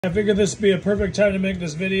I figured this would be a perfect time to make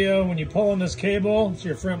this video. When you pull on this cable, it's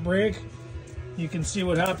your front brake. You can see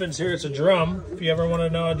what happens here. It's a drum. If you ever want to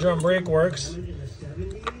know how a drum brake works,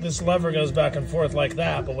 this lever goes back and forth like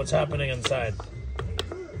that, but what's happening inside?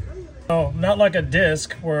 Oh, not like a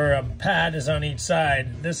disc where a pad is on each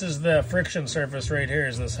side. This is the friction surface right here,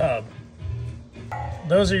 is this hub.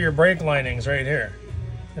 Those are your brake linings right here.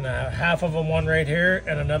 And half of them, one right here,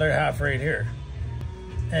 and another half right here.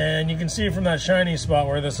 And you can see from that shiny spot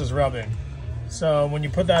where this is rubbing. So when you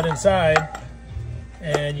put that inside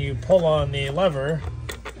and you pull on the lever,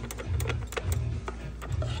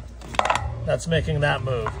 that's making that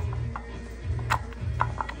move.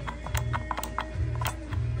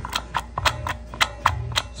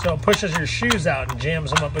 So it pushes your shoes out and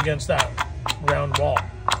jams them up against that round wall.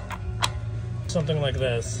 Something like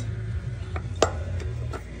this.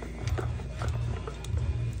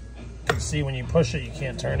 See, when you push it, you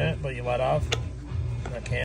can't turn it, but you let off.